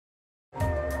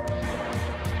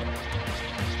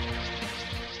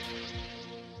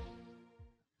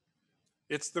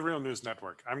It's the Real News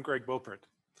Network. I'm Greg Bulpert.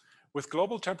 With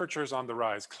global temperatures on the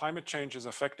rise, climate change is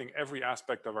affecting every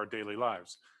aspect of our daily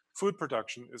lives. Food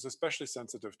production is especially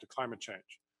sensitive to climate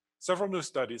change. Several new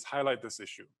studies highlight this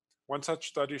issue. One such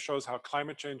study shows how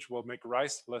climate change will make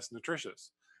rice less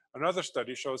nutritious. Another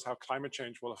study shows how climate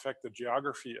change will affect the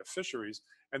geography of fisheries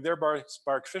and thereby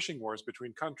spark fishing wars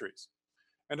between countries.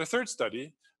 And a third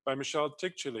study by Michelle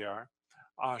Tigchelaar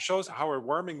shows how a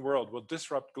warming world will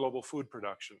disrupt global food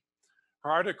production. Her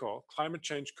article, Climate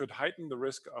Change Could Heighten the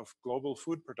Risk of Global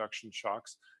Food Production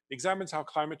Shocks, examines how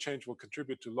climate change will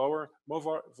contribute to lower,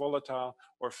 more volatile,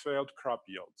 or failed crop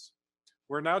yields.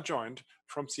 We're now joined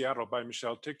from Seattle by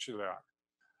Michelle Tigchelaar.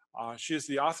 She is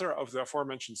the author of the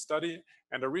aforementioned study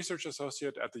and a research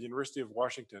associate at the University of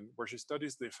Washington, where she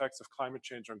studies the effects of climate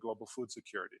change on global food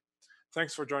security.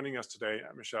 Thanks for joining us today,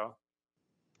 Michelle.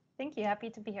 Thank you.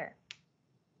 Happy to be here.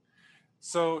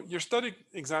 So your study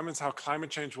examines how climate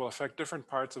change will affect different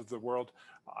parts of the world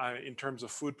in terms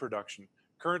of food production.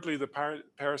 Currently, the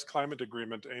Paris Climate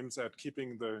Agreement aims at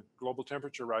keeping the global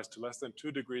temperature rise to less than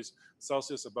 2 degrees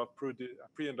Celsius above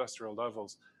pre-industrial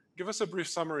levels. Give us a brief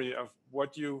summary of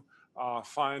what you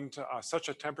find such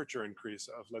a temperature increase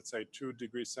of, let's say, 2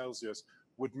 degrees Celsius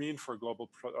would mean for global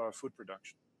food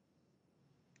production.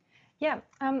 Yeah,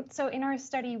 so in our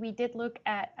study, we did look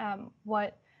at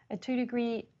what a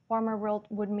 2-degree warmer world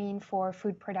would mean for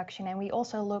food production. And we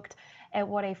also looked at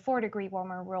what a 4-degree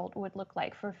warmer world would look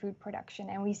like for food production.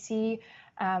 And we see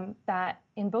that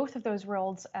in both of those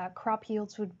worlds, crop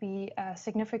yields would be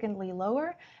significantly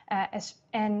lower,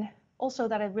 and also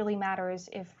that it really matters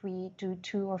if we do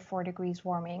 2 or 4 degrees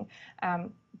warming,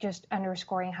 just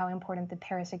underscoring how important the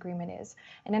Paris Agreement is.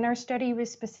 And in our study, we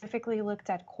specifically looked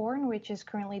at corn, which is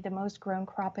currently the most grown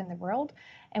crop in the world.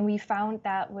 And we found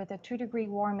that with a 2-degree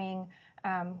warming,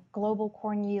 global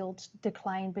corn yields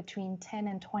decline between 10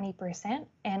 and 20%,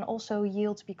 and also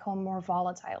yields become more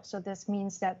volatile. So this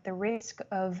means that the risk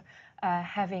of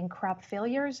having crop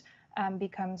failures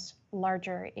becomes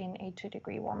larger in a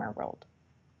 2-degree warmer world.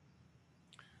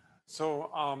 So,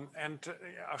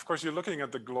 of course, you're looking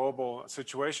at the global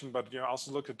situation, but you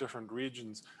also look at different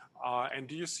regions. And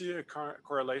do you see a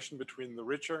correlation between the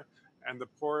richer and the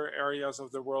poorer areas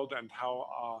of the world and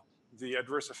how the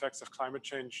adverse effects of climate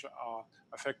change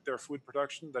affect their food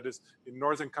production? That is, in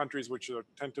northern countries, which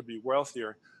tend to be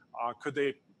wealthier, could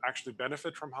they actually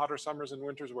benefit from hotter summers and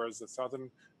winters, whereas the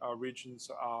southern regions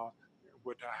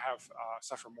would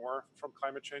suffer more from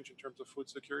climate change in terms of food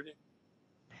security?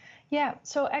 Yeah,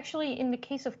 so actually in the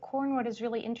case of corn, what is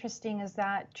really interesting is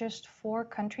that just 4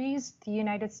 countries, the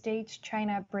United States,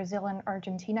 China, Brazil, and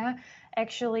Argentina,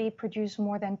 actually produce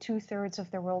more than 2/3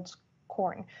 of the world's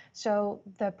corn. So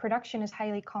the production is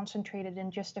highly concentrated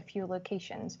in just a few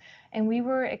locations. And we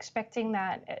were expecting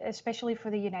that, especially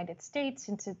for the United States,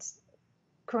 since it's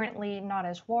currently not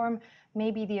as warm,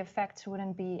 maybe the effects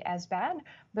wouldn't be as bad.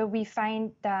 But we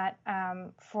find that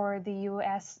for the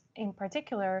US in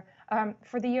particular,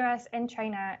 for the US and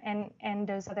China and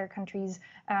those other countries,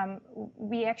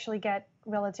 we actually get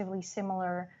relatively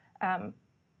similar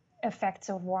effects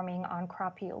of warming on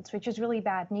crop yields, which is really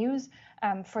bad news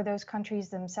for those countries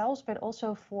themselves, but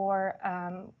also for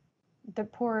the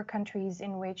poorer countries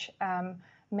in which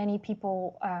many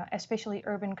people, especially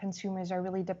urban consumers, are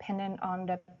really dependent on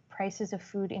the prices of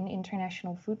food in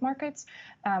international food markets.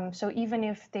 So even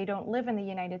if they don't live in the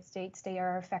United States, they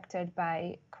are affected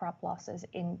by crop losses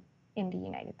in the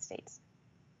United States.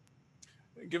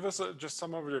 Give us just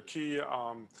some of your key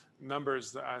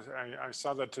numbers. I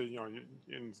saw that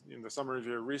in the summary of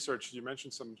your research, you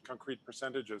mentioned some concrete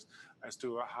percentages as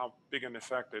to how big an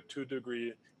effect a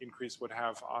 2-degree increase would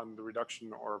have on the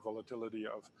reduction or volatility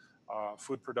of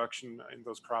food production in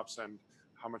those crops, and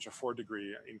how much a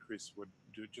 4-degree increase would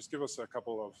do. Just give us a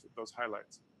couple of those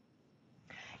highlights.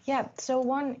 Yeah, so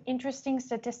one interesting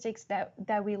statistics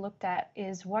that we looked at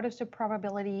is what is the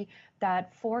probability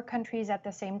that 4 countries at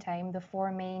the same time, the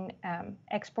 4 main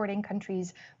exporting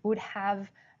countries, would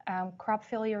have crop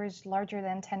failures larger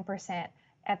than 10%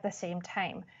 at the same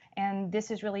time. And this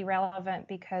is really relevant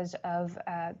because of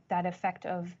that effect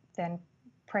of then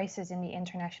prices in the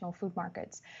international food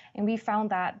markets. And we found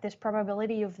that this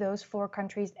probability of those 4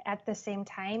 countries at the same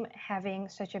time having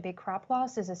such a big crop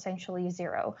loss is essentially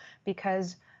 0,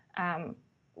 because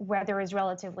weather is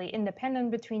relatively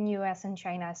independent between US and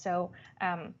China. So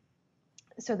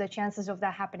the chances of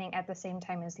that happening at the same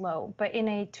time is low. But in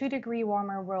a 2-degree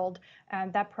warmer world,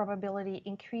 that probability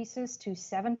increases to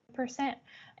 7%.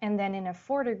 And then in a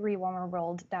 4-degree warmer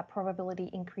world, that probability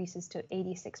increases to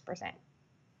 86%.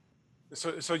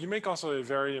 So you make also a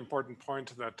very important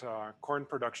point that corn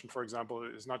production, for example,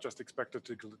 is not just expected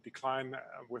to decline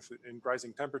with in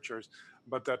rising temperatures,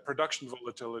 but that production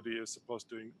volatility is supposed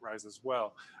to rise as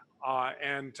well.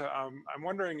 And I'm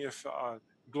wondering if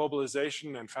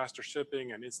globalization and faster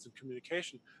shipping and instant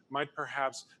communication might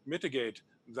perhaps mitigate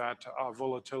that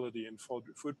volatility in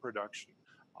food production.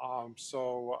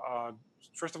 So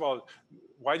first of all,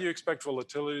 why do you expect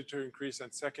volatility to increase?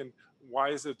 And second,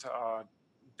 why is it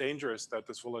dangerous that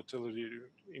this volatility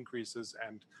increases,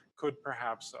 and could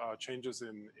perhaps changes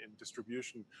in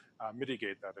distribution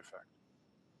mitigate that effect?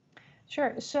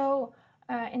 Sure. So,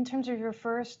 in terms of your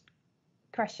first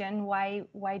question, why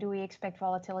do we expect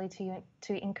volatility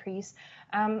to increase?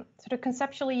 Sort of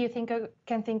conceptually,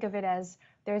 can think of it as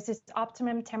there's this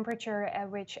optimum temperature at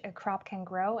which a crop can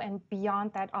grow, and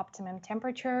beyond that optimum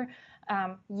temperature,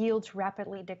 yields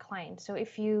rapidly decline. So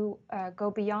if you go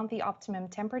beyond the optimum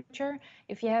temperature,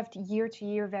 if you have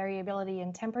year-to-year variability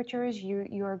in temperatures,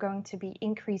 you are going to be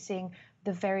increasing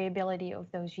the variability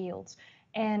of those yields.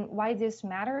 And why this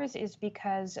matters is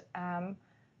because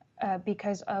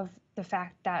of the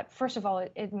fact that, first of all,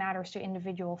 it matters to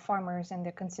individual farmers and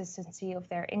the consistency of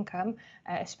their income,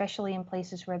 especially in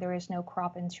places where there is no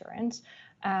crop insurance.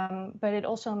 But it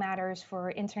also matters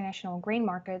for international grain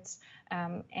markets,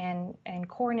 and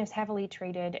corn is heavily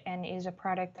traded and is a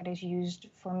product that is used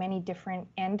for many different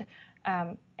end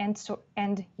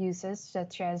uses,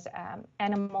 such as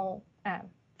animal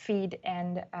feed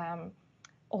and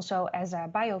also as a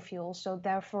biofuel. So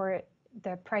therefore,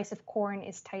 the price of corn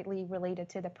is tightly related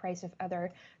to the price of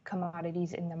other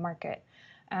commodities in the market.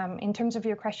 In terms of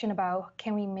your question about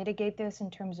can we mitigate this in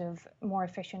terms of more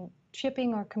efficient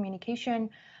shipping or communication,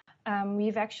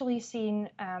 we've actually seen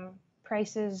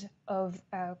prices of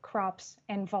crops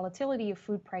and volatility of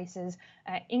food prices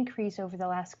increase over the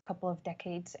last couple of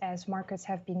decades as markets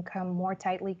have become more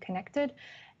tightly connected.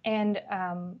 And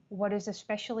what is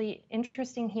especially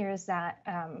interesting here is that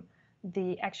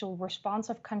the actual response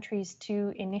of countries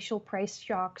to initial price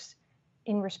shocks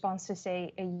in response to,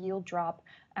 say, a yield drop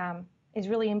is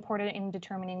really important in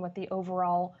determining what the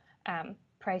overall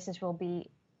prices will be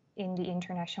in the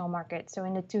international market. So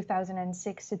in the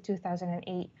 2006 to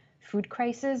 2008 food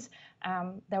crisis,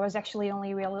 there was actually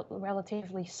only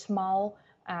relatively small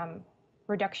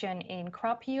reduction in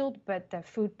crop yield, but the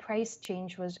food price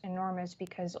change was enormous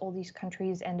because all these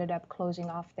countries ended up closing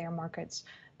off their markets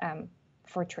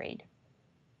for trade.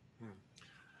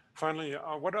 Finally,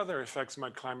 what other effects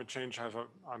might climate change have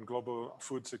on global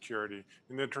food security?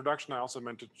 In the introduction, I also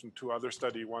mentioned two other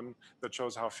studies, one that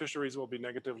shows how fisheries will be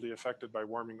negatively affected by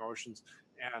warming oceans,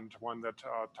 and one that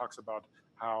talks about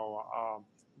how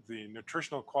the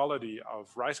nutritional quality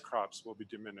of rice crops will be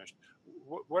diminished.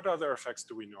 What other effects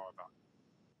do we know about?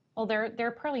 Well, there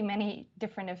are probably many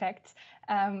different effects.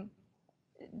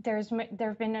 There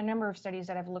have been a number of studies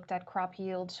that have looked at crop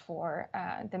yields for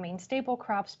the main staple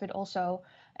crops, but also,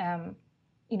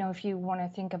 if you want to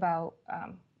think about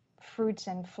fruits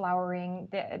and flowering,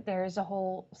 there's a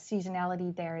whole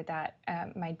seasonality there that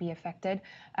might be affected.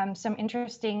 Some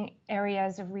interesting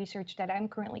areas of research that I'm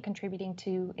currently contributing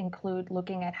to include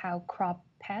looking at how crop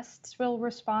pests will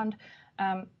respond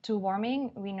to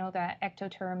warming. We know that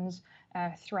ectotherms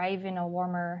thrive in a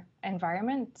warmer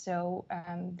environment, so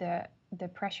the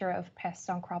pressure of pests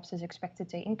on crops is expected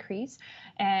to increase.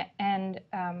 And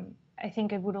I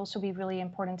think it would also be really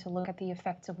important to look at the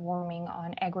effects of warming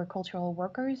on agricultural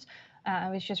workers. I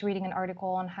was just reading an article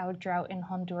on how drought in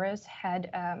Honduras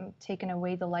had taken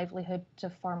away the livelihoods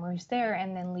of farmers there,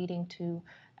 and then leading to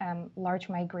large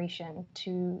migration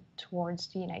towards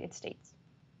the United States.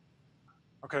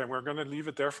 Okay, we're going to leave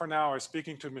it there for now. I was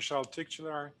speaking to Michelle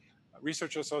Tigchelaar,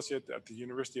 Research Associate at the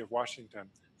University of Washington.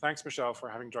 Thanks, Michelle, for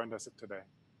having joined us today.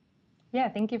 Yeah,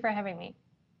 thank you for having me.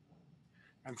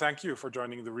 And thank you for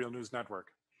joining the Real News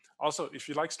Network. Also, if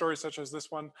you like stories such as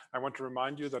this one, I want to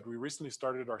remind you that we recently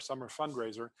started our summer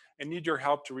fundraiser and need your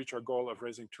help to reach our goal of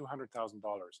raising $200,000.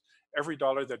 Every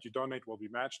dollar that you donate will be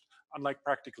matched. Unlike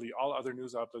practically all other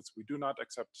news outlets, we do not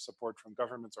accept support from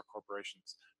governments or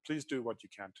corporations. Please do what you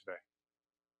can today.